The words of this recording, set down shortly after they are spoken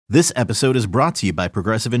This episode is brought to you by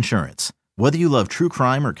Progressive Insurance. Whether you love true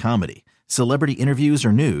crime or comedy, celebrity interviews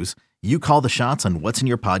or news, you call the shots on what's in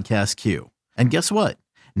your podcast queue. And guess what?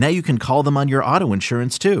 Now you can call them on your auto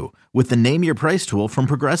insurance too with the Name Your Price tool from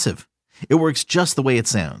Progressive. It works just the way it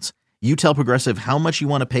sounds. You tell Progressive how much you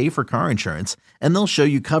want to pay for car insurance, and they'll show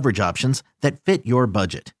you coverage options that fit your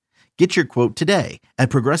budget. Get your quote today at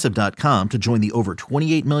Progressive.com to join the over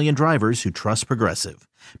 28 million drivers who trust Progressive.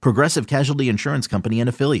 Progressive Casualty Insurance Company and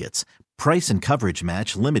Affiliates. Price and coverage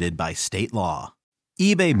match limited by state law.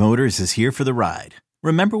 eBay Motors is here for the ride.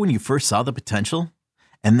 Remember when you first saw the potential?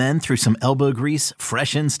 And then through some elbow grease,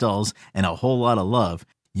 fresh installs, and a whole lot of love,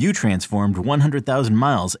 you transformed 100,000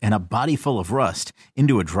 miles and a body full of rust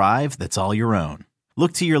into a drive that's all your own.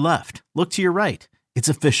 Look to your left. Look to your right. It's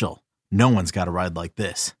official. No one's got a ride like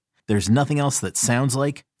this. There's nothing else that sounds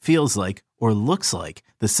like, feels like, or looks like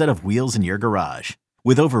the set of wheels in your garage.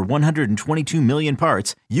 With over 122 million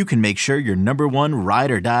parts, you can make sure your number one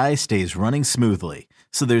ride or die stays running smoothly.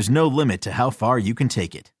 So there's no limit to how far you can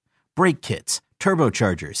take it. Brake kits,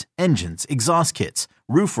 turbochargers, engines, exhaust kits,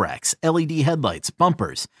 roof racks, LED headlights,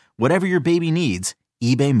 bumpers, whatever your baby needs,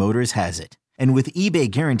 eBay Motors has it. And with eBay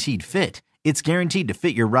Guaranteed Fit, it's guaranteed to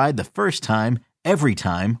fit your ride the first time, every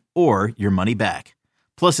time, or your money back.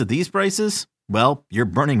 Plus, at these prices, well, you're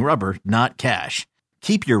burning rubber, not cash.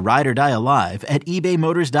 Keep your ride or die alive at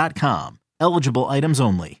ebaymotors.com. Eligible items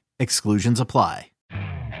only. Exclusions apply.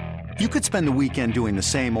 You could spend the weekend doing the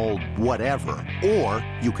same old whatever, or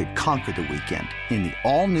you could conquer the weekend in the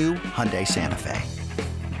all-new Hyundai Santa Fe.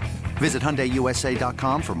 Visit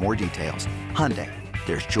HyundaiUSA.com for more details. Hyundai,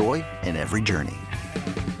 there's joy in every journey.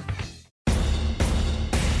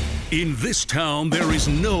 In this town, there is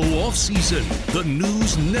no off-season. The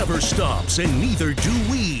news never stops, and neither do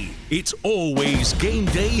we. It's always game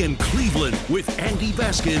day in Cleveland with Andy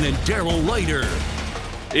Baskin and Daryl Ryder.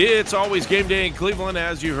 It's always game day in Cleveland,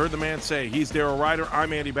 as you heard the man say. He's Daryl Ryder.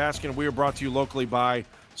 I'm Andy Baskin. We are brought to you locally by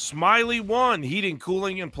Smiley One Heating,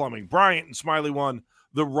 Cooling, and Plumbing. Bryant and Smiley One,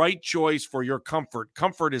 the right choice for your comfort.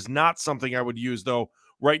 Comfort is not something I would use, though,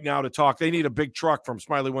 right now to talk. They need a big truck from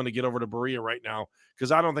Smiley One to get over to Berea right now,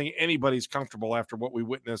 because I don't think anybody's comfortable after what we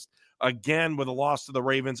witnessed again with a loss to the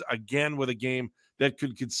Ravens, again with a game that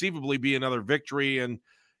could conceivably be another victory. And,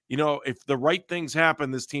 you know, if the right things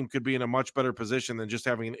happen, this team could be in a much better position than just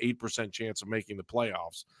having an 8% chance of making the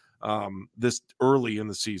playoffs this early in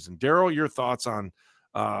the season. Daryl, your thoughts on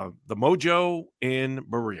the mojo in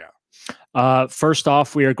Berea? First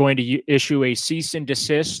off, we are going to issue a cease and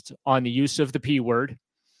desist on the use of the P word.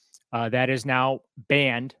 That is now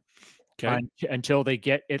banned until they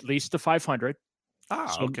get at least to 500.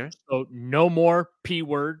 Okay. So no more P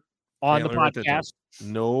word on the podcast.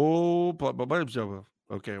 No.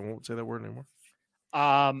 Okay, I won't say that word anymore.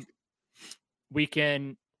 We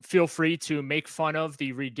can feel free to make fun of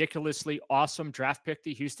the ridiculously awesome draft pick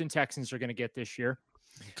the Houston Texans are going to get this year.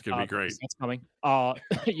 It's going to be great. That's coming.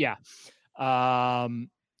 Yeah. They're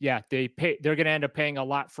going to end up paying a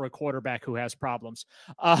lot for a quarterback who has problems.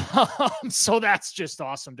 So that's just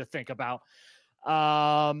awesome to think about.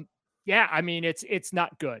 I mean, it's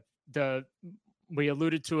not good. We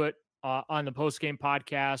alluded to it on the post-game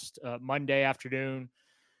podcast Monday afternoon,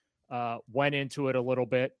 went into it a little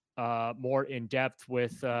bit more in depth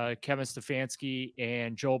with Kevin Stefanski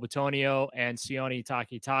and Joel Bitonio and Sione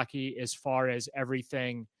Takitaki as far as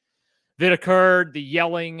everything that occurred, the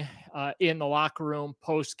yelling in the locker room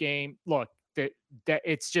post-game. Look, that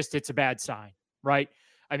it's a bad sign, right?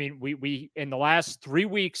 I mean, we in the last 3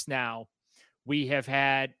 weeks now, we have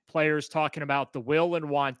had players talking about the will and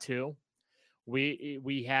want to.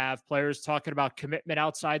 We have players talking about commitment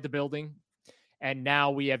outside the building, and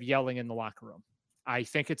now we have yelling in the locker room. I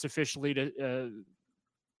think it's officially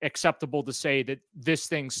acceptable to say that this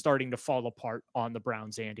thing's starting to fall apart on the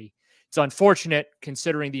Browns, Andy. It's unfortunate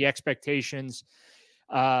considering the expectations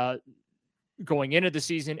going into the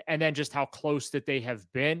season and then just how close that they have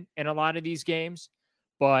been in a lot of these games.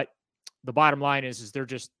 But the bottom line is they're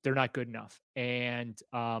not good enough. And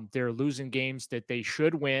they're losing games that they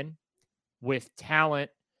should win with talent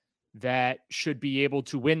that should be able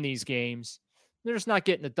to win these games. They're just not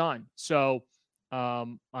getting it done. So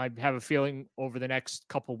I have a feeling over the next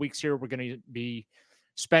couple of weeks here, we're going to be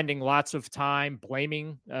spending lots of time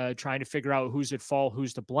blaming, trying to figure out who's at fault,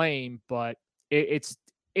 who's to blame. But it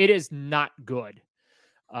is not good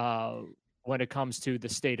when it comes to the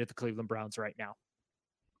state of the Cleveland Browns right now.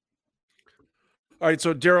 All right,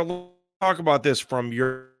 so Daryl, let's talk about this from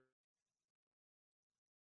your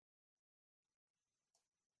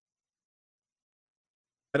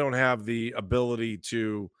I don't have the ability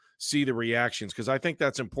to see the reactions, because I think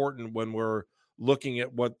that's important when we're looking at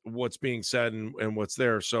what's being said and what's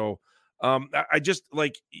there. So I just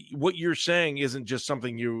like what you're saying isn't just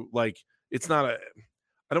something you like. It's not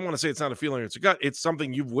I don't want to say it's not a feeling, it's a gut. It's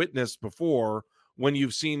something you've witnessed before when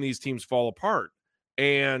you've seen these teams fall apart.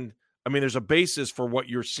 And I mean, there's a basis for what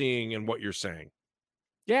you're seeing and what you're saying.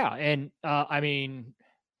 Yeah. And I mean,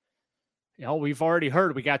 we've already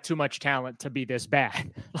heard we got too much talent to be this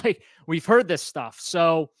bad. Like, we've heard this stuff.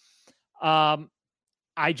 So I've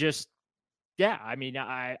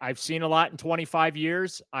seen a lot in 25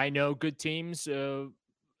 years. I know good teams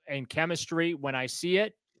and chemistry when I see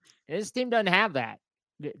it. This team doesn't have that.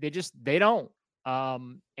 They don't.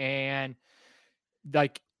 And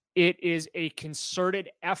like, it is a concerted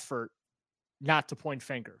effort not to point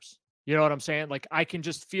fingers. You know what I'm saying? Like, I can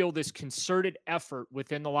just feel this concerted effort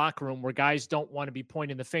within the locker room where guys don't want to be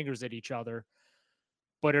pointing the fingers at each other,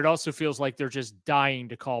 but it also feels like they're just dying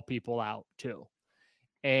to call people out too.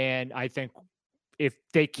 And I think if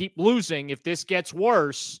they keep losing, if this gets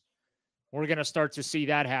worse, we're going to start to see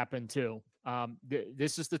that happen too.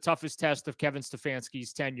 This is the toughest test of Kevin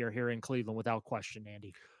Stefanski's tenure here in Cleveland, without question,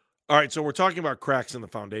 Andy. All right, so we're talking about cracks in the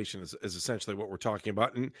foundation is essentially what we're talking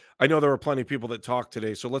about. And I know there were plenty of people that talked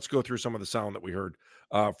today, so let's go through some of the sound that we heard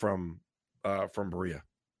from Berea.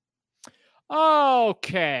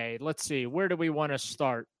 Okay, let's see. Where do we want to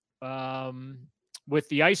start? With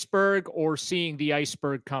the iceberg or seeing the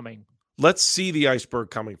iceberg coming? Let's see the iceberg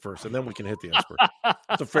coming first, and then we can hit the iceberg.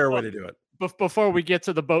 It's a fair way to do it. Before we get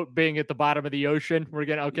to the boat being at the bottom of the ocean, we're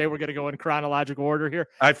gonna go in chronological order here.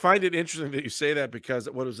 I find it interesting that you say that because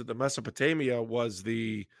what was it? The Mesopotamia was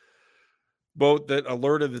the boat that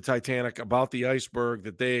alerted the Titanic about the iceberg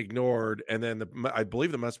that they ignored, and then I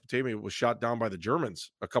believe the Mesopotamia was shot down by the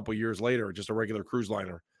Germans a couple years later, just a regular cruise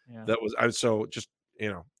liner. Yeah.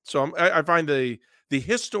 So I find the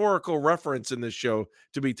historical reference in this show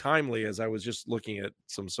to be timely, as I was just looking at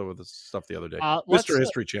some of the stuff the other day. Mr.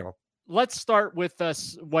 History Channel. Let's start with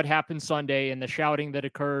what happened Sunday and the shouting that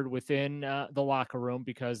occurred within the locker room,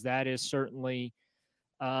 because that is certainly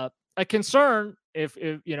a concern. If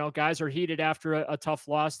guys are heated after a tough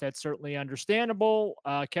loss, that's certainly understandable.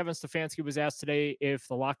 Kevin Stefanski was asked today if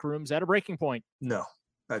the locker room's at a breaking point. No,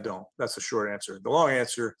 I don't. That's the short answer. The long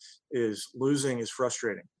answer is losing is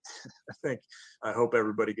frustrating. I hope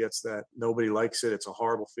everybody gets that. Nobody likes it. It's a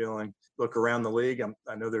horrible feeling. Look around the league.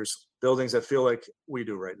 I know there's buildings that feel like we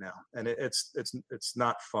do right now, and it's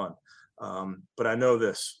not fun. But I know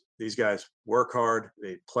this. These guys work hard,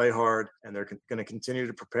 they play hard, and they're going to continue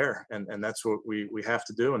to prepare. And that's what we have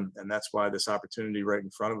to do. And that's why this opportunity right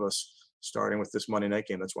in front of us, starting with this Monday night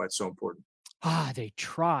game, that's why it's so important. They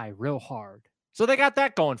try real hard. So they got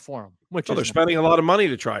that going for them. They're spending a lot of money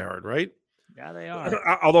to try hard, right? Yeah, they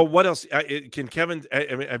are. Although, what else can Kevin?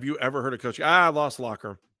 I mean, have you ever heard a coach? I lost locker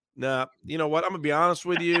room. Nah, you know what? I'm gonna be honest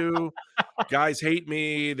with you. Guys hate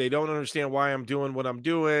me. They don't understand why I'm doing what I'm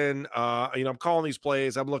doing. I'm calling these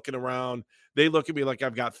plays. I'm looking around. They look at me like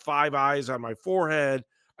I've got 5 eyes on my forehead.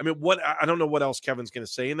 I mean, I don't know what else Kevin's going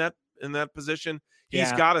to say in that position.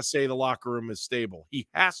 He's got to say the locker room is stable. He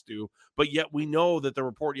has to. But yet we know that the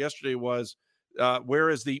report yesterday was, where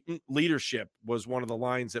is the leadership, was one of the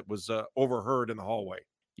lines that was overheard in the hallway.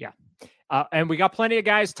 Yeah. And we got plenty of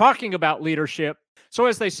guys talking about leadership. So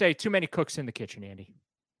as they say, too many cooks in the kitchen, Andy.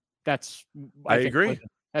 I agree.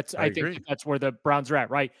 I think that's where the Browns are at,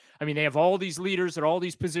 right? I mean, they have all these leaders at all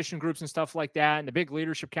these position groups and stuff like that, and the big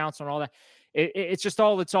leadership council and all that. It's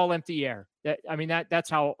all empty air. That's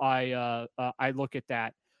how I look at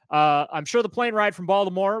that. I'm sure the plane ride from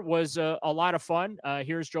Baltimore was a lot of fun.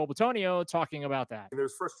 Here's Joel Bitonio talking about that.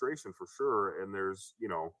 There's frustration for sure, and there's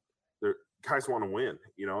guys want to win.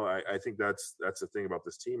 I think that's the thing about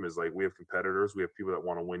this team is, like, we have competitors, we have people that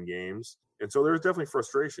want to win games, and so there's definitely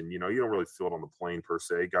frustration. You don't really feel it on the plane per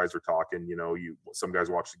se. Guys are talking. Some guys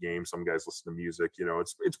watch the game, some guys listen to music.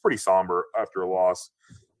 It's pretty somber after a loss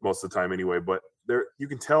most of the time anyway. But you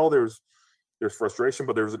can tell there's frustration,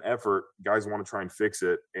 but there's an effort. Guys want to try and fix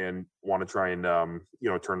it and want to try and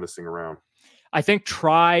turn this thing around. I think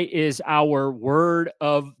try is our word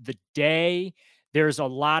of the day. There's a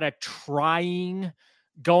lot of trying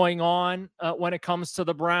going on when it comes to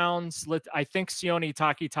the Browns. I think Sione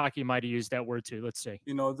Takitaki might have used that word too. Let's see.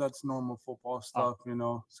 That's normal football stuff.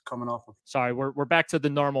 It's coming off of. Sorry, we're back to the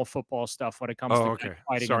normal football stuff when it comes to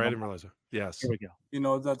fighting. Sorry, I didn't realize that. Yes. Here we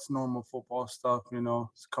go. That's normal football stuff.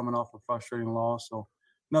 It's coming off a frustrating loss, so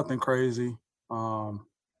nothing crazy.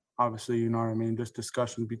 Obviously, you know what I mean. Just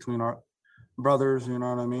discussion between our brothers. You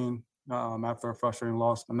know what I mean. After a frustrating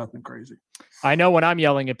loss, but nothing crazy. I know when I'm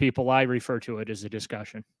yelling at people, I refer to it as a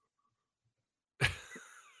discussion.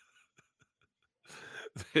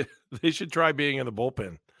 They should try being in the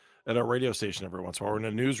bullpen at our radio station every once in a while, or in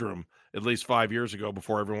a newsroom at least 5 years ago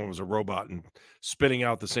before everyone was a robot and spitting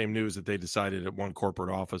out the same news that they decided at one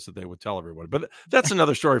corporate office that they would tell everyone. But that's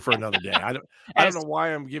another story for another day. I don't know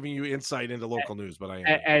why I'm giving you insight into local news, but I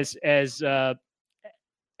am.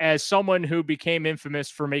 As someone who became infamous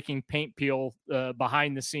for making paint peel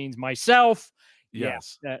behind the scenes myself,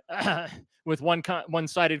 yes, with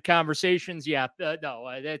one-sided conversations, it's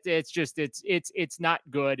not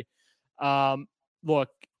good. Look,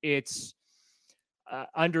 it's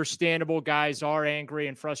understandable. Guys are angry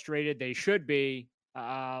and frustrated. They should be.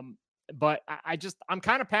 But I'm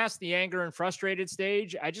kind of past the anger and frustrated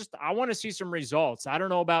stage. I want to see some results. I don't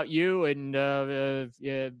know about you, and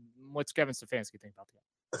what's Kevin Stefanski think about that?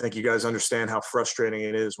 I think you guys understand how frustrating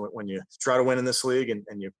it is when you try to win in this league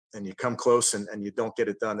and you come close and you don't get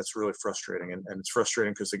it done. It's really frustrating. And it's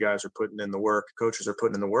frustrating because the guys are putting in the work, coaches are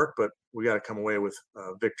putting in the work, but we got to come away with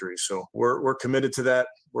victory. So we're committed to that.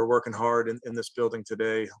 We're working hard in this building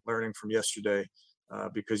today, learning from yesterday,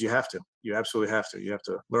 because you have to. You absolutely have to. You have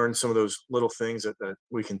to learn some of those little things that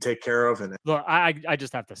we can take care of. And look, I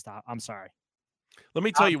just have to stop. I'm sorry. Let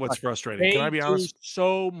me tell you what's frustrating. Can I be honest?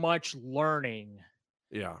 So much learning.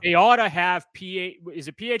 Yeah. They ought to have is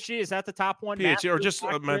it PhD? Is that the top one? PhD or just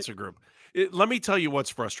a Mensa group. Let me tell you what's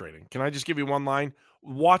frustrating. Can I just give you one line?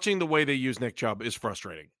 Watching the way they use Nick Chubb is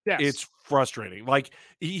frustrating. Yes. It's frustrating. Like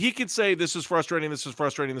he could say, this is frustrating, this is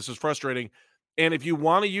frustrating, this is frustrating. And if you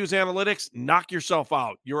want to use analytics, knock yourself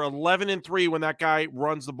out. You're 11-3 when that guy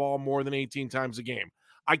runs the ball more than 18 times a game.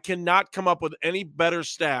 I cannot come up with any better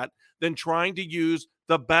stat than trying to use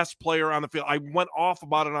the best player on the field. I went off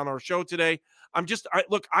about it on our show today.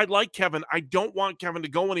 I like Kevin. I don't want Kevin to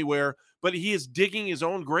go anywhere, but he is digging his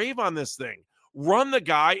own grave on this thing. Run the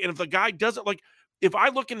guy, and if the guy doesn't, like, if I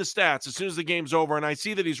look in the stats as soon as the game's over and I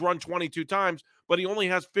see that he's run 22 times, but he only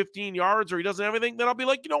has 15 yards or he doesn't have anything, then I'll be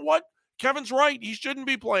like, you know what? Kevin's right. He shouldn't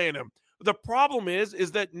be playing him. The problem is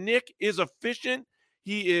that Nick is efficient.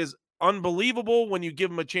 He is unbelievable when you give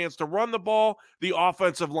him a chance to run the ball. The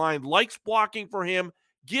offensive line likes blocking for him.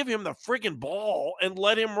 Give him the friggin' ball and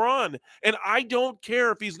let him run. And I don't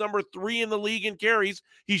care if he's number 3 in the league in carries.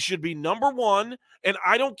 He should be number 1. And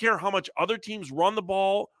I don't care how much other teams run the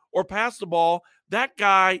ball or pass the ball. That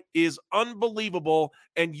guy is unbelievable.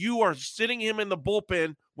 And you are sitting him in the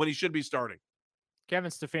bullpen when he should be starting.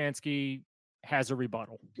 Kevin Stefanski has a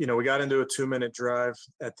rebuttal. We got into a 2-minute drive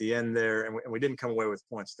at the end there, and we didn't come away with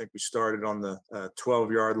points. I think we started on the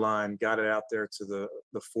 12-yard line, got it out there to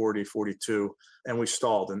the 40, 42, and we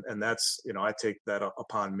stalled. And that's, I take that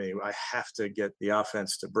upon me. I have to get the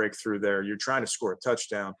offense to break through there. You're trying to score a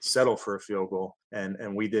touchdown, settle for a field goal,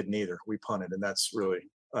 and we did neither. We punted, and that's really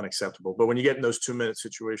unacceptable. But when you get in those 2-minute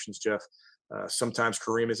situations, Jeff, sometimes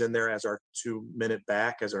Kareem is in there as our 2-minute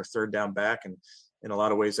back, as our third down back, and in a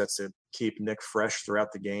lot of ways, that's to keep Nick fresh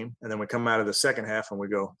throughout the game. And then we come out of the second half and we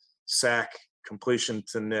go sack, completion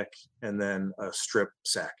to Nick, and then a strip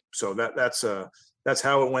sack. So that's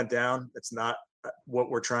how it went down. It's not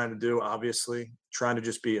what we're trying to do, obviously. Trying to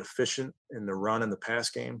just be efficient in the run and the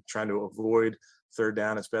pass game, trying to avoid third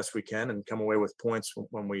down as best we can and come away with points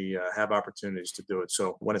when we have opportunities to do it.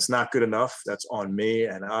 So when it's not good enough, that's on me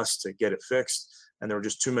and us to get it fixed. And there were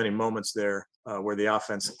just too many moments there where the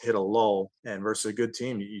offense hit a lull, and versus a good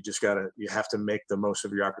team, you have to make the most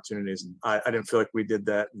of your opportunities. And I didn't feel like we did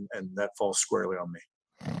that, and that falls squarely on me.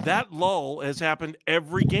 That lull has happened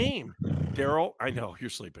every game. Daryl, I know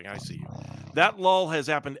you're sleeping. I see you. That lull has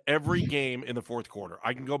happened every game in the fourth quarter.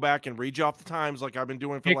 I can go back and read you off the times like I've been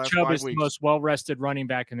doing for the last 5 weeks. Nick Chubb is the most well-rested running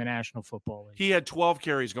back in the National Football League. He had 12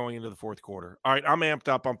 carries going into the fourth quarter. All right, I'm amped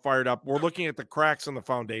up. I'm fired up. We're looking at the cracks in the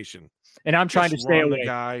foundation. And I'm trying to stay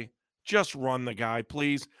away. Just run the guy,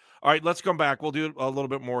 please. All right, let's come back. We'll do a little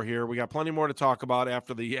bit more here. We got plenty more to talk about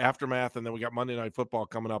after the aftermath, and then we got Monday Night Football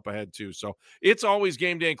coming up ahead too. So it's always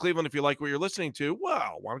game day in Cleveland. If you like what you're listening to,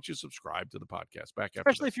 well, why don't you subscribe to the podcast back after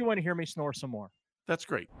Especially if you want to hear me snore some more. That's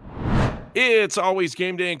great. It's always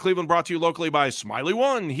game day in Cleveland, brought to you locally by Smiley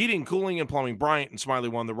One, heating, cooling, and plumbing. Bryant and Smiley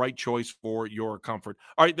One, the right choice for your comfort.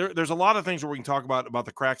 All right, there's a lot of things where we can talk about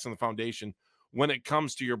the cracks in the foundation when it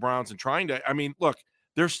comes to your Browns and trying to, look,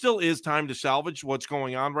 there still is time to salvage what's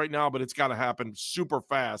going on right now, but it's got to happen super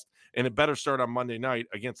fast, and it better start on Monday night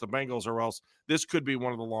against the Bengals, or else this could be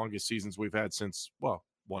one of the longest seasons we've had since, 1-15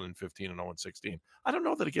 and 0-16. I don't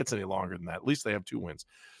know that it gets any longer than that. At least they have 2 wins.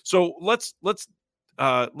 So let's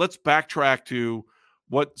backtrack to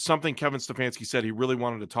something Kevin Stefanski said he really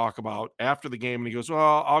wanted to talk about after the game, and he goes,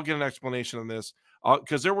 well, I'll get an explanation on this,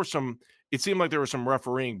 because it seemed like there were some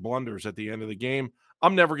refereeing blunders at the end of the game.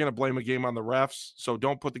 I'm never going to blame a game on the refs, so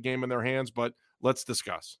don't put the game in their hands. But Let's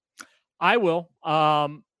discuss. I will.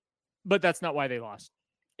 But that's not why they lost.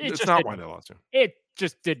 It's not why they lost. It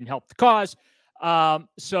just didn't help the cause.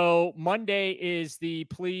 So Monday is the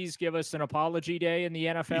please give us an apology day in the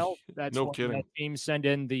NFL. That's no when kidding. Teams send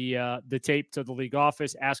in the tape to the league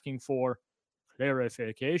office asking for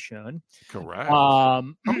clarification. Correct. How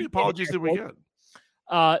many apologies did we get?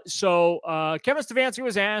 So Kevin Stefanski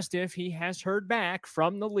was asked if he has heard back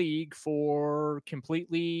from the league for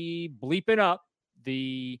completely bleeping up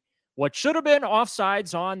what should have been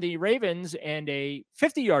offsides on the Ravens and a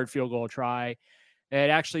 50-yard field goal try. It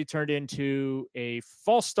actually turned into a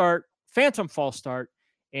phantom false start,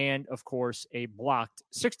 and of course a blocked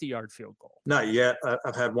 60-yard field goal. Not yet.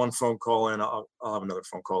 I've had one phone call in. I'll have another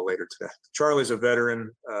phone call later today. Charlie's a veteran,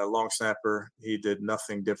 long snapper. He did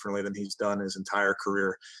nothing differently than he's done his entire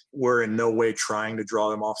career. We're in no way trying to draw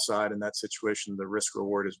them offside in that situation. The risk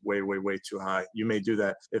reward is way, way, way too high. You may do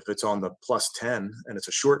that if it's on the +10 and it's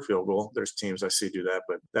a short field goal. There's teams I see do that,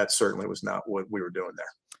 but that certainly was not what we were doing there.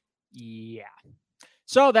 Yeah.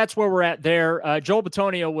 So that's where we're at there. Joel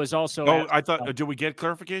Bitonio was also. Oh, I thought. Did we get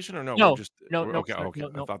clarification or no? No. No. Okay. Okay.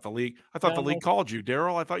 No. I thought the league. The league called you,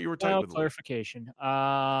 Daryl. I thought you were tight with clarification.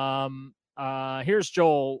 Here's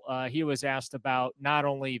Joel. He was asked about not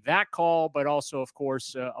only that call, but also, of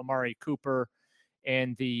course, Amari Cooper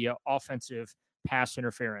and the offensive pass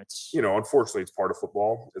interference. Unfortunately, it's part of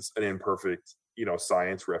football. It's an imperfect,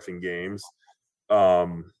 science reffing games.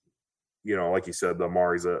 Like you said, the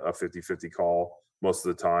Amari's a 50-50 call most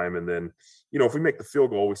of the time. And then, if we make the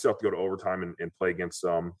field goal, we still have to go to overtime and play against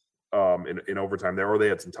them in overtime there, or they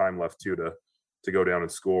had some time left too to go down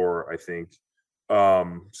and score, I think.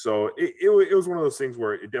 So it was one of those things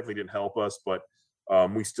where it definitely didn't help us, but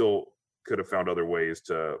we still could have found other ways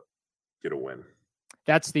to get a win.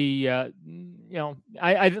 That's the, I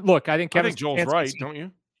think Kevin Joel's right, don't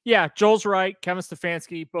you? Yeah, Joel's right. Kevin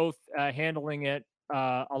Stefanski both handling it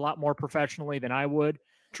a lot more professionally than I would.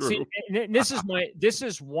 True. See, this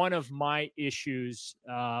is one of my issues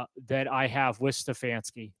that I have with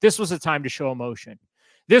Stefanski. This was a time to show emotion.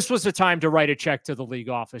 This was a time to write a check to the league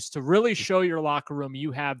office to really show your locker room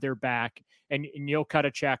you have their back, and you'll cut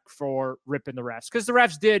a check for ripping the refs, because the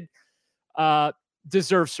refs did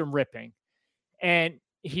deserve some ripping. And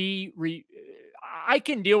I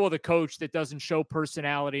can deal with a coach that doesn't show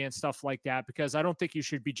personality and stuff like that, because I don't think you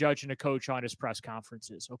should be judging a coach on his press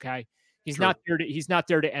conferences. Okay. He's not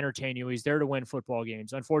there to entertain you. He's there to win football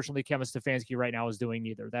games. Unfortunately, Kevin Stefanski right now is doing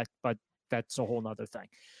neither. But that's a whole nother thing.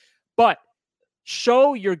 But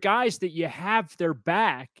show your guys that you have their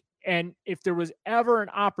back. And if there was ever an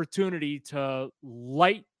opportunity to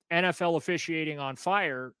light NFL officiating on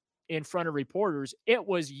fire in front of reporters, it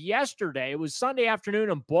was yesterday. It was Sunday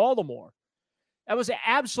afternoon in Baltimore. That was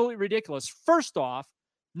absolutely ridiculous. First off,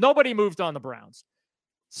 nobody moved on the Browns.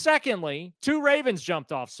 Secondly, 2 Ravens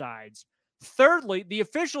jumped off sides. Thirdly, the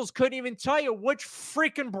officials couldn't even tell you which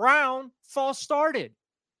freaking Brown false started.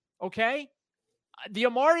 Okay? The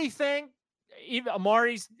Amari thing, even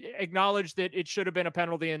Amari's acknowledged that it should have been a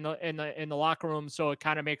penalty in the locker room, so it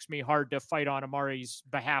kind of makes me hard to fight on Amari's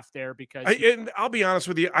behalf there, because and I'll be honest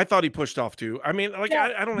with you, I thought he pushed off too. I mean,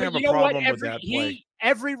 I don't have a problem with that play.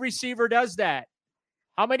 Every receiver does that.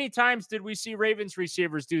 How many times did we see Ravens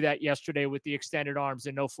receivers do that yesterday with the extended arms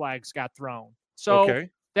and no flags got thrown? So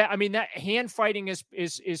that hand fighting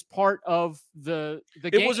is part of the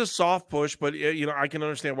game. It was a soft push, but I can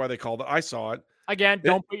understand why they called it. I saw it. Again,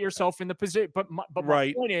 don't put yourself in the position. But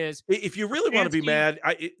my point is, if you really want to be mad,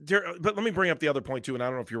 but let me bring up the other point too, and I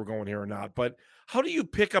don't know if you were going here or not, but how do you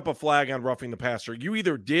pick up a flag on roughing the passer? You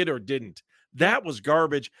either did or didn't. That was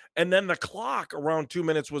garbage. And then the clock around 2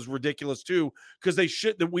 minutes was ridiculous too, because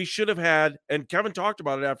we should have had, and Kevin talked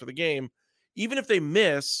about it after the game, even if they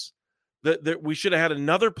miss, that we should have had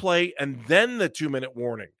another play and then the 2-minute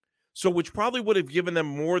warning. So which probably would have given them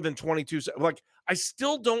more than 22. Like, I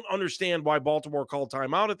still don't understand why Baltimore called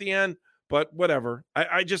timeout at the end, but whatever.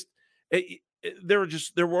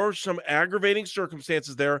 There were some aggravating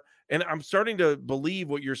circumstances there, and I'm starting to believe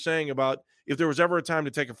what you're saying about if there was ever a time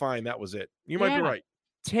to take a fine, that was it. You might be right.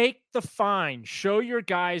 Take the fine. Show your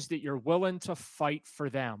guys that you're willing to fight for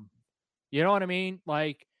them. You know what I mean?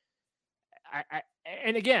 Like,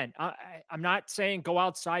 and again, I'm not saying go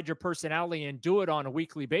outside your personality and do it on a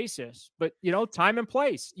weekly basis, but, time and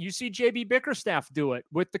place. You see JB Bickerstaff do it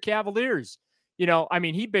with the Cavaliers. He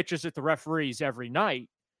bitches at the referees every night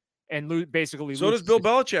and basically. So does Bill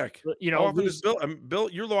Belichick. Bill,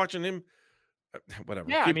 you're watching him. Whatever.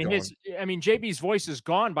 Yeah, JB's voice is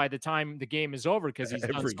gone by the time the game is over because he's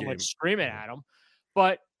done so much screaming at him.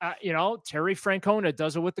 But, Terry Francona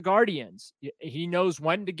does it with the Guardians. He knows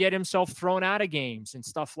when to get himself thrown out of games and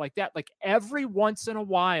stuff like that. Like every once in a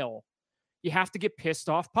while, you have to get pissed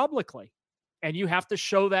off publicly and you have to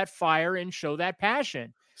show that fire and show that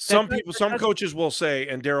passion. Some coaches will say,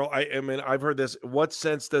 and Daryl, I mean, I've heard this, what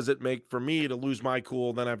sense does it make for me to lose my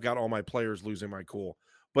cool? Then I've got all my players losing my cool.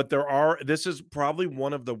 But this is probably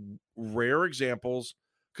one of the rare examples,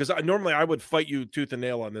 because normally I would fight you tooth and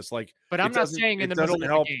nail on this. Like, but I'm not saying in the middle of the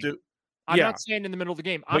game. I'm not saying in the middle of the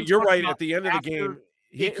game. But you're right. At the end of the game,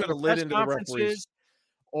 he could have lit into the referees.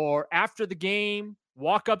 Or after the game,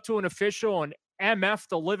 walk up to an official and MF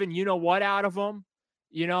the living you-know-what out of them,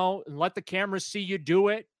 and let the cameras see you do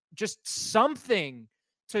it. Just something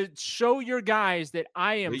to show your guys that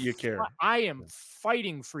I am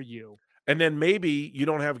fighting for you. And then maybe you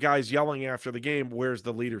don't have guys yelling after the game. Where's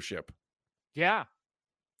the leadership? Yeah.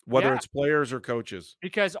 Whether it's players or coaches.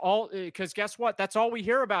 Because guess what? That's all we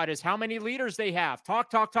hear about is how many leaders they have.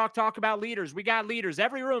 Talk about leaders. We got leaders.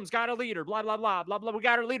 Every room's got a leader. Blah, blah, blah, blah, blah. We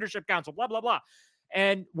got our leadership council. Blah, blah, blah.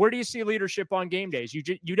 And where do you see leadership on game days?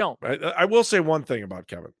 You don't. I will say one thing about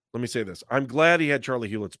Kevin. Let me say this. I'm glad he had Charlie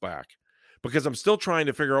Hewlett's back, because I'm still trying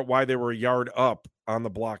to figure out why they were a yard up on the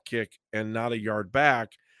block kick and not a yard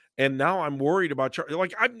back. And now I'm worried about Charlie.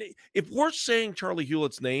 Like, if we're saying Charlie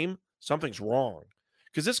Hewlett's name, something's wrong.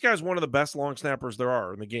 Because this guy's one of the best long snappers there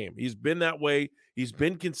are in the game. He's been that way. He's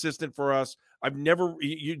been consistent for us.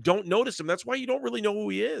 You don't notice him. That's why you don't really know who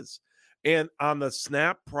he is. And on the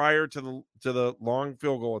snap prior to the long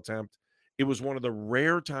field goal attempt, it was one of the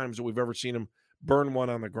rare times that we've ever seen him burn one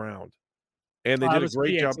on the ground. And they did a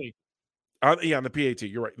great job. On the PAT,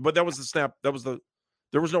 you're right. But that was the snap. There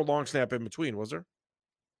was no long snap in between, was there?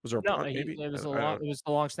 Was there a punt, maybe? It was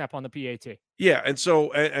the long snap on the PAT. Yeah, and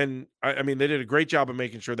so I mean, they did a great job of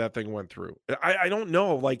making sure that thing went through. I don't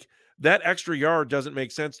know, like, that extra yard doesn't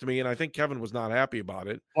make sense to me, and I think Kevin was not happy about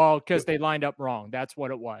it. Well, because they lined up wrong. That's what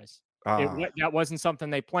it was. That wasn't something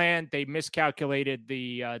they planned. They miscalculated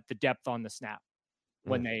the depth on the snap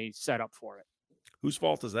when they set up for it. Whose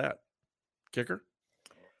fault is that? Kicker?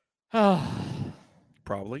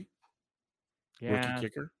 Probably. Yeah. Rookie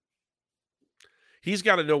kicker. He's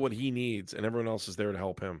got to know what he needs, and everyone else is there to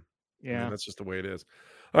help him. Yeah. I mean, that's just the way it is.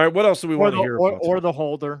 All right, what else do we want to hear about? Or the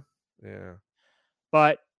holder. Yeah.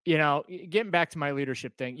 But, getting back to my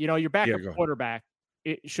leadership thing, your backup quarterback,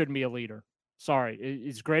 it shouldn't be a leader. Sorry.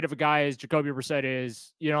 As great of a guy as Jacoby Brissett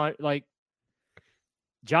is, like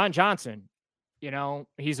John Johnson,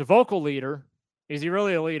 he's a vocal leader. Is he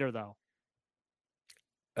really a leader, though?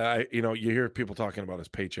 You hear people talking about his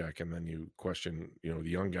paycheck, and then you question, the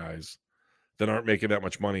young guys that aren't making that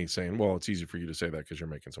much money saying, well, it's easy for you to say that because you're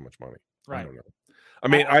making so much money. Right. I don't know. I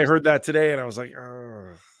mean, I heard that today and I was like,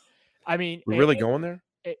 I mean, we're really going there?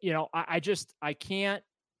 I can't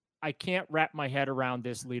wrap my head around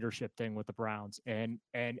this leadership thing with the Browns. And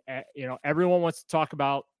everyone wants to talk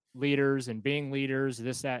about leaders and being leaders,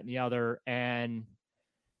 this, that, and the other. And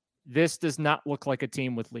this does not look like a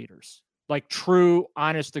team with leaders. Like true,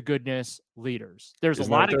 honest to goodness leaders. There's a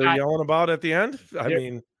lot of guys yelling about at the end.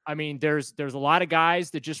 I mean, there's a lot of guys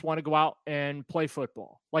that just want to go out and play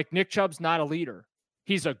football. Like Nick Chubb's not a leader.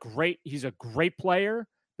 He's a great player,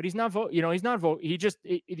 but he's not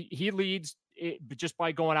he leads just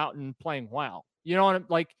by going out and playing well. Yeah.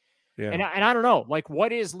 And I don't know, like,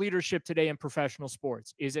 what is leadership today in professional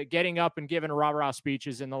sports? Is it getting up and giving rah-rah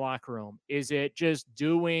speeches in the locker room? Is it just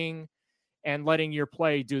doing and letting your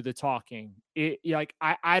play do the talking?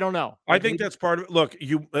 I don't know. I think that's part of it. Look,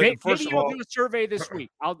 first of all, do a survey this week.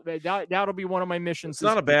 That'll be one of my missions. It's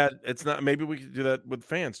not a bad. It's not. Maybe we could do that with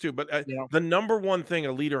fans too. But the number one thing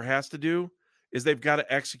a leader has to do is they've got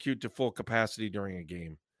to execute to full capacity during a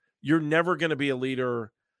game. You're never going to be a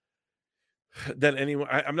leader that anyone.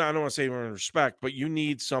 I don't want to say anyone in respect, but you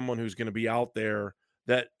need someone who's going to be out there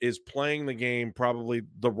that is playing the game probably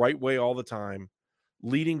the right way all the time,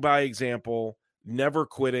 leading by example, never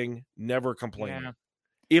quitting, never complaining. Yeah.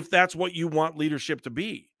 If that's what you want leadership to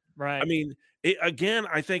be. Right. I mean,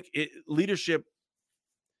 I think leadership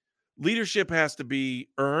has to be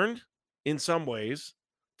earned in some ways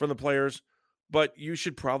from the players, but you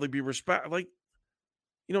should probably be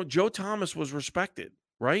Joe Thomas was respected,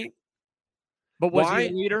 right? But was he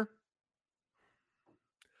a leader?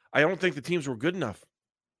 I don't think the teams were good enough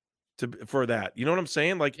for that. You know what I'm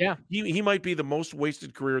saying? Like, yeah. He might be the most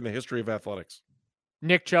wasted career in the history of athletics.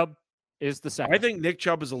 Nick Chubb is the second. I think Nick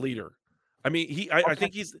Chubb is a leader. I mean, I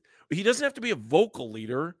think he doesn't have to be a vocal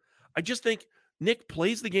leader. I just think Nick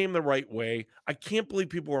plays the game the right way. I can't believe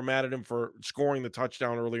people were mad at him for scoring the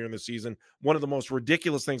touchdown earlier in the season. One of the most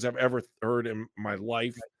ridiculous things I've ever heard in my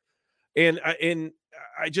life. And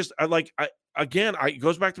it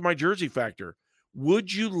goes back to my jersey factor.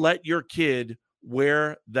 Would you let your kid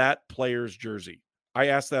wear that player's jersey? I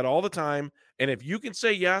ask that all the time. And if you can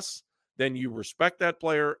say yes, then you respect that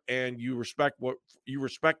player and you respect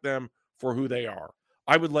them for who they are.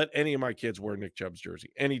 I would let any of my kids wear Nick Chubb's jersey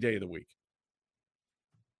any day of the week.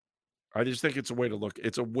 I just think it's a way to look.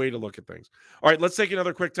 It's a way to look at things. All right, let's take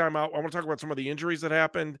another quick time out. I want to talk about some of the injuries that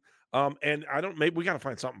happened. And maybe we got to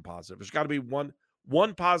find something positive. There's got to be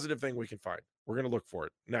one positive thing we can find. We're going to look for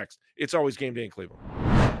it next. It's always game day in Cleveland.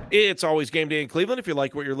 It's always game day in Cleveland. If you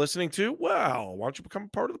like what you're listening to, well, why don't you become a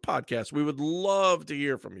part of the podcast? We would love to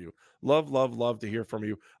hear from you. Love to hear from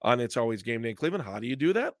you on It's Always Game Day in Cleveland. How do you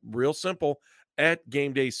do that? Real simple. At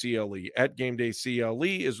Game Day CLE. At Game Day CLE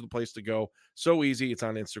is the place to go. So easy. It's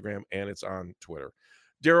on Instagram and it's on Twitter.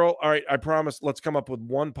 Daryl, all right, I promise let's come up with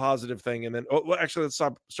one positive thing. And then, actually, let's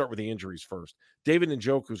start with the injuries first. David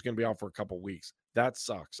Njoku is going to be out for a couple weeks. That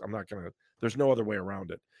sucks. There's no other way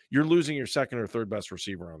around it. You're losing your second or third best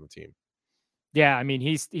receiver on the team. Yeah, I mean,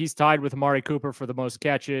 he's tied with Amari Cooper for the most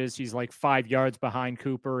catches. He's like 5 yards behind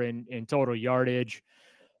Cooper in total yardage.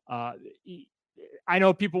 I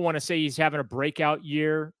know people want to say he's having a breakout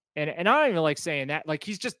year, and I don't even like saying that. Like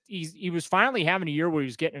he was finally having a year where he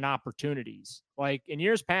was getting opportunities. Like in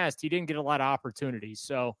years past, he didn't get a lot of opportunities.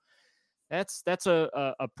 So that's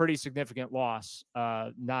a pretty significant loss.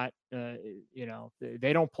 They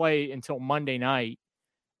don't play until Monday night.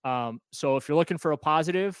 So if you're looking for a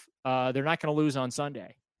positive, they're not going to lose on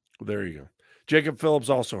Sunday. There you go. Jacob Phillips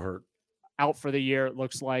also hurt. Out for the year, it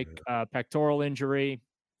looks like. Pectoral injury.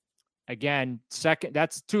 Again,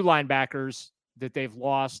 that's 2 linebackers that they've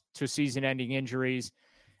lost to season-ending injuries.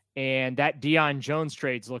 And that Deion Jones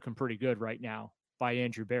trade's looking pretty good right now by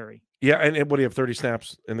Andrew Berry. Yeah, and what do you have, 30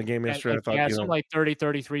 snaps in the game yesterday? Something like 30,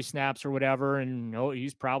 33 snaps or whatever. And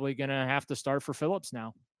he's probably going to have to start for Phillips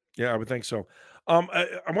now. Yeah, I would think so. I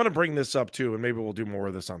want to bring this up too, and maybe we'll do more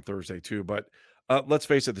of this on Thursday too. But let's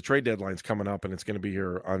face it, the trade deadline's coming up, and it's going to be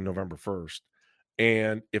here on November 1st.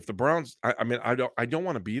 And if the Browns, I don't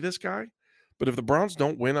want to be this guy, but if the Browns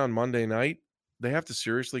don't win on Monday night, they have to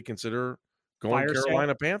seriously consider going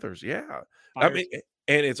Carolina Panthers. Yeah, and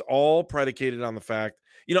it's all predicated on the fact,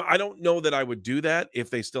 I don't know that I would do that if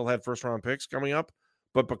they still had first-round picks coming up,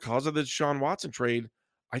 but because of the Deshaun Watson trade,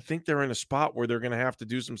 I think they're in a spot where they're going to have to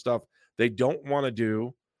do some stuff they don't want to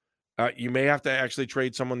do. You may have to actually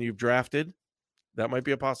trade someone you've drafted. That might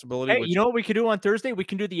be a possibility. Hey, you know what we could do on Thursday? We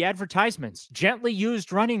can do the advertisements. Gently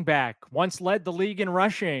used running back, once led the league in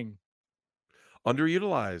rushing.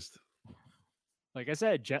 Underutilized. Like I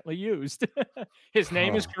said, gently used. His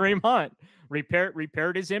name is Kareem Hunt.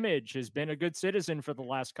 Repaired his image, has been a good citizen for the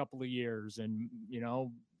last couple of years, and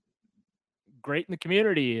great in the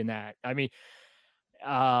community in that. I mean,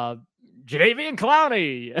 Jadeveon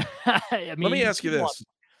Clowney. Let me ask you this.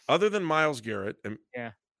 Other than Myles Garrett,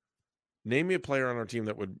 name me a player on our team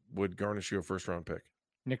that would garnish you a first-round pick.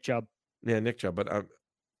 Nick Chubb. Yeah, Nick Chubb, but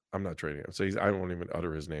I'm not trading him. So I won't even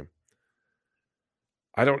utter his name.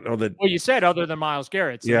 I don't know that. Well, you said other than Myles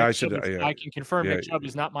Garrett. So yeah, I should. I can confirm Nick Chubb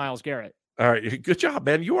is not Myles Garrett. All right, good job,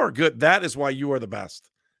 man. You are good. That is why you are the best.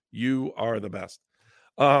 You are the best.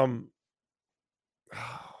 Yeah,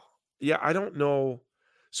 I don't know.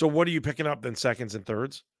 So what are you picking up then, seconds and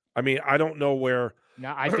thirds? I mean, I don't know where.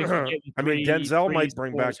 No, I think Denzel might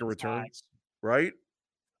bring back a return, right?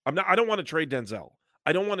 I don't want to trade Denzel.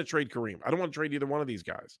 I don't want to trade Kareem. I don't want to trade either one of these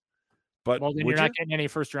guys. But then you're not getting any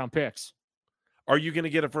first-round picks. Are you going to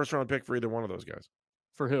get a first-round pick for either one of those guys?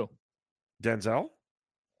 For who? Denzel?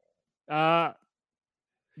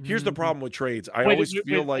 Here's the problem with trades. I always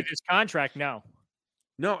feel like his contract. No,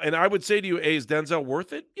 and I would say to you, is Denzel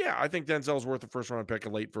worth it? Yeah, I think Denzel's worth a first-round pick, a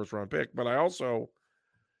late first-round pick. But I also,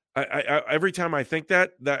 I every time I think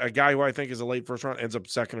that a guy who I think is a late first-round ends up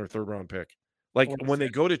second or third-round pick. Like when they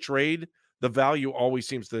go to trade, the value always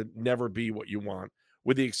seems to never be what you want,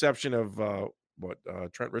 with the exception of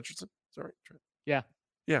Trent Richardson. Sorry, Trent.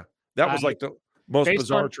 Yeah, that was like the most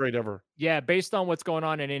bizarre trade ever. Yeah, based on what's going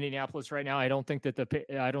on in Indianapolis right now, I don't think that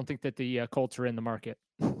the Colts are in the market.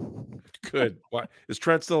 Good. Why is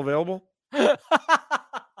Trent still available?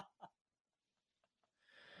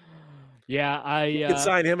 Yeah, you could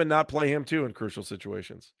sign him and not play him too in crucial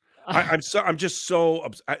situations. I'm just so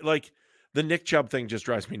like the Nick Chubb thing just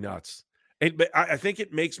drives me nuts. But I think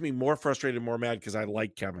it makes me more frustrated and more mad because I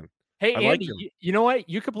like Kevin. Hey, Andy, you know what?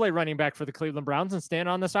 You could play running back for the Cleveland Browns and stand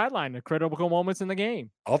on the sideline at critical moments in the game.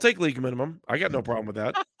 I'll take league minimum. I got no problem with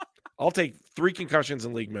that. I'll take 3 concussions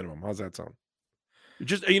in league minimum. How's that sound?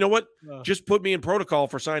 Just, you know what? Just put me in protocol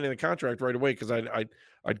for signing the contract right away because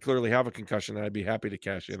I'd clearly have a concussion and I'd be happy to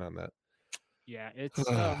cash in on that. Yeah, it's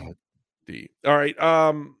All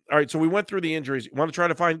right. So we went through the injuries. You want to try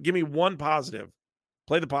to give me one positive?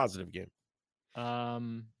 Play the positive game.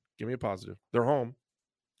 Give me a positive. They're home.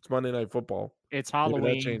 It's Monday Night Football. It's Halloween.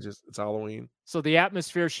 Maybe that changes. It's Halloween. So the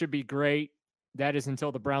atmosphere should be great. That is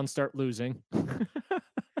until the Browns start losing.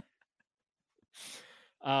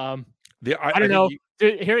 I don't know.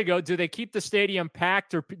 Here we go. Do they keep the stadium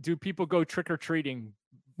packed, or do people go trick-or-treating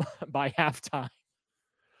by halftime?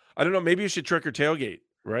 I don't know. Maybe you should trick or tailgate,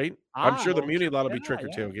 right? I'm sure the Muni lot will be trick or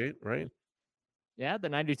tailgate, right? Yeah, the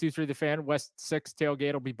 92.3 The Fan West 6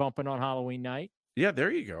 tailgate will be bumping on Halloween night. Yeah,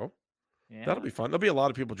 there you go. Yeah. That'll be fun. There'll be a lot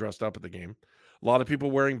of people dressed up at the game. A lot of people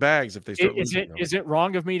wearing bags if they start losing. Is it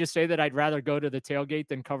wrong of me to say that I'd rather go to the tailgate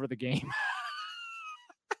than cover the game?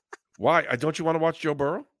 Why? Don't you want to watch Joe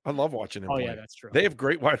Burrow? I love watching him play. Yeah, that's true. They have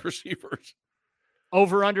great wide receivers.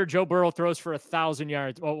 Over under Joe Burrow throws for 1,000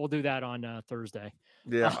 yards. Well, we'll do that on Thursday.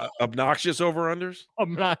 Yeah, obnoxious over-unders.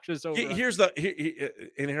 Obnoxious over-unders. Here's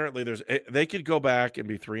inherently they could go back and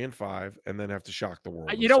be 3-5 and then have to shock the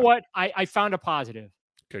world. You know what? I found a positive.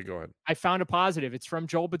 Okay, go ahead. I found a positive. It's from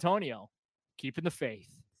Joel Bitonio. Keeping the faith.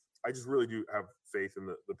 I just really do have faith in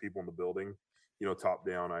the people in the building. You know, top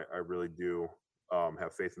down, I really do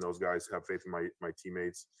have faith in those guys. Have faith in my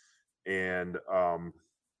teammates, and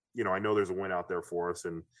you know, I know there's a win out there for us,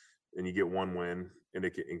 and you get one win, and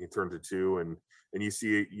it can turn to two, and you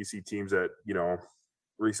see teams that, you know,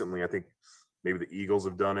 recently, I think maybe the Eagles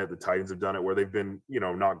have done it, the Titans have done it, where they've been, you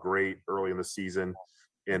know, not great early in the season,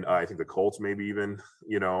 and I think the Colts maybe even,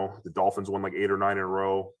 you know, the Dolphins won like 8 or 9 in a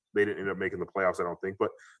row. They didn't end up making the playoffs, I don't think, but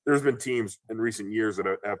there's been teams in recent years that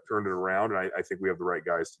have turned it around, and I think we have the right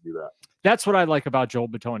guys to do that. That's what I like about Joel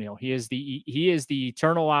Bitonio. He is the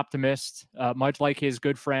eternal optimist, much like his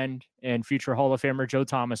good friend and future Hall of Famer Joe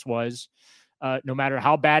Thomas was. No matter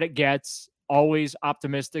how bad it gets, always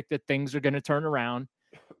optimistic that things are going to turn around.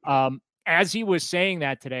 As he was saying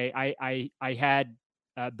that today, I had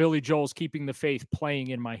Billy Joel's "Keeping the Faith" playing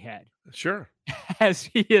in my head. Sure. As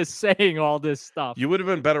he is saying all this stuff. You would have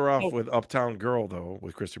been better off with Uptown Girl, though,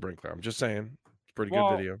 with Christy Brinkley. I'm just saying. It's a pretty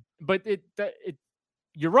good video. But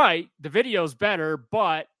you're right. The video's better,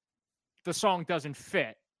 but the song doesn't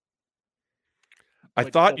fit. I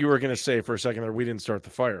thought you were going to say for a second that we didn't start the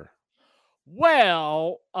fire.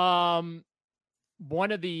 Well,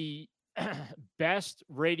 one of the best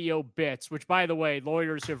radio bits, which, by the way,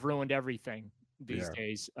 lawyers have ruined everything these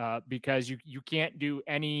days, because you can't do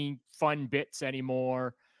any fun bits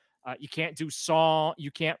anymore. You can't do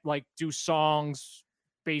do songs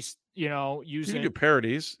based, you know, using. You can do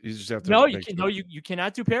parodies. You just have to. You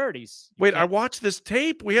cannot do parodies. Wait, I watched this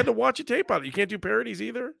tape. We had to watch a tape on it. You can't do parodies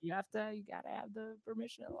either. You gotta have the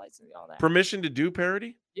permission and license, all that. Permission to do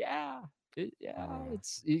parody? Yeah.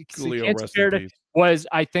 Coolio, rest in peace.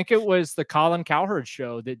 I think it was the Colin Cowherd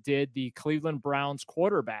show that did the Cleveland Browns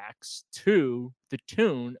quarterbacks to the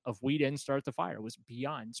tune of "We Didn't Start the Fire." It was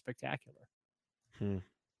beyond spectacular.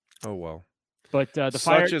 Oh well. But the such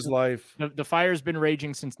fire is life. The fire's been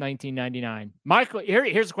raging since 1999. Michael,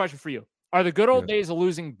 here's a question for you: are the good old days of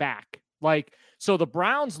losing back? Like, so the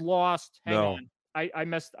Browns lost. Hang on, I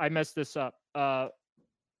messed this up.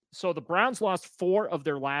 So the Browns lost 4 of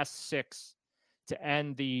their last 6 to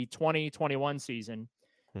end the 2021 season.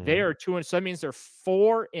 They are 2-2. So that means they're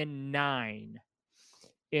 4-9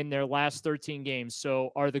 in their last 13 games. So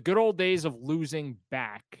are the good old days of losing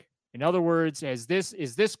back? In other words, is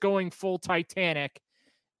this going full Titanic?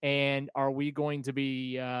 And are we going to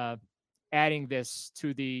be adding this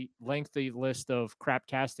to the lengthy list of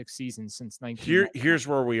craptastic seasons since 19? Here's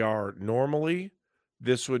where we are. Normally,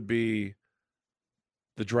 this would be.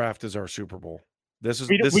 The draft is our Super Bowl. We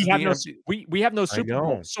have no Super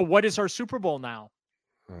Bowl. So what is our Super Bowl now?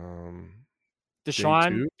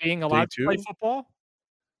 Deshaun being allowed to play football?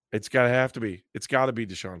 It's got to be. It's got to be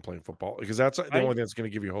Deshaun playing football, because that's the only thing that's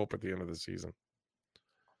going to give you hope at the end of the season.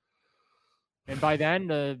 And by then,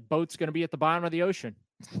 the boat's going to be at the bottom of the ocean.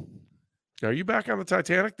 Are you back on the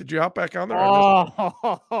Titanic? Did you hop back on there?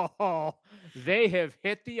 Oh, they have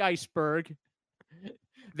hit the iceberg.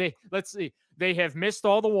 Let's see. They have missed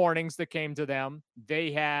all the warnings that came to them.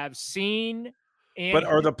 They have seen. But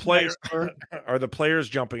are the players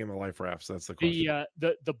jumping in the life rafts? That's the question.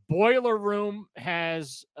 The boiler room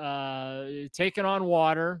has taken on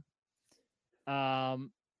water.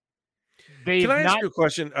 Can I ask you a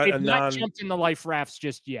question? They've not jumped in the life rafts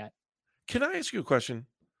just yet. Can I ask you a question?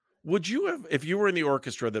 Would you have, if you were in the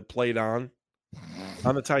orchestra that played on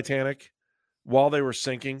the Titanic while they were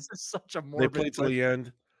sinking? This is such a morbid. They played till the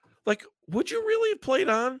end. Like, would you really have played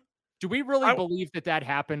on? Do we really believe that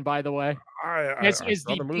happened? By the way, as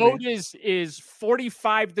the boat is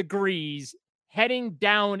 45 degrees heading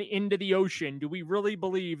down into the ocean, do we really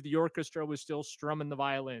believe the orchestra was still strumming the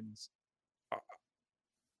violins?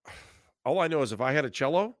 All I know is if I had a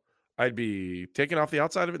cello, I'd be taking off the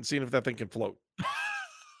outside of it and seeing if that thing can float.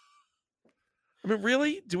 I mean,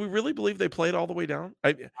 really? Do we really believe they played all the way down?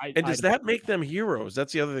 And does that make them heroes?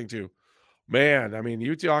 That's the other thing too. Man, I mean,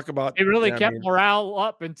 you talk about it really kept morale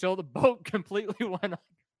up until the boat completely went on.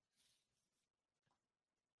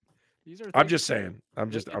 I'm just saying. I'm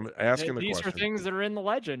asking the question. These are things that are in the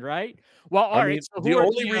legend, right? Well, all I right. mean, So the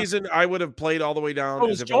only reason I would have played all the way down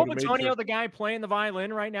is is if Joel I would have made Antonio the guy playing the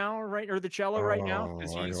violin right now, or the cello right now?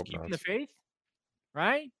 Because he's keeping the faith,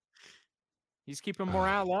 right? He's keeping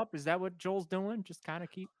morale up. Is that what Joel's doing? Just kind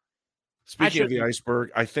of keep. Speaking of the iceberg,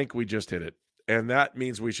 I think we just hit it, and that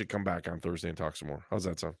means we should come back on Thursday and talk some more. How's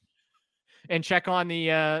that sound? And check on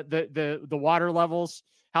the water levels.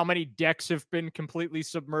 How many decks have been completely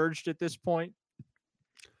submerged at this point?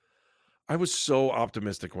 I was so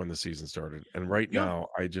optimistic when the season started, and right now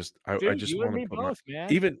I just want to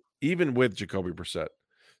put even with Jacoby Brissett.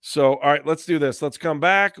 So, all right, let's do this. Let's come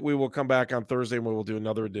back. We will come back on Thursday, and we will do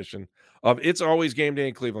another edition of It's Always Game Day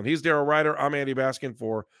in Cleveland. He's Daryl Ryder. I'm Andy Baskin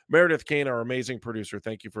for Meredith Kane, our amazing producer.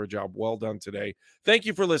 Thank you for a job well done today. Thank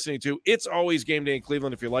you for listening to It's Always Game Day in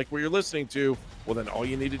Cleveland. If you like what you're listening to, well, then all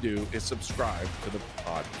you need to do is subscribe to the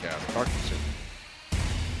podcast. Talk to you soon.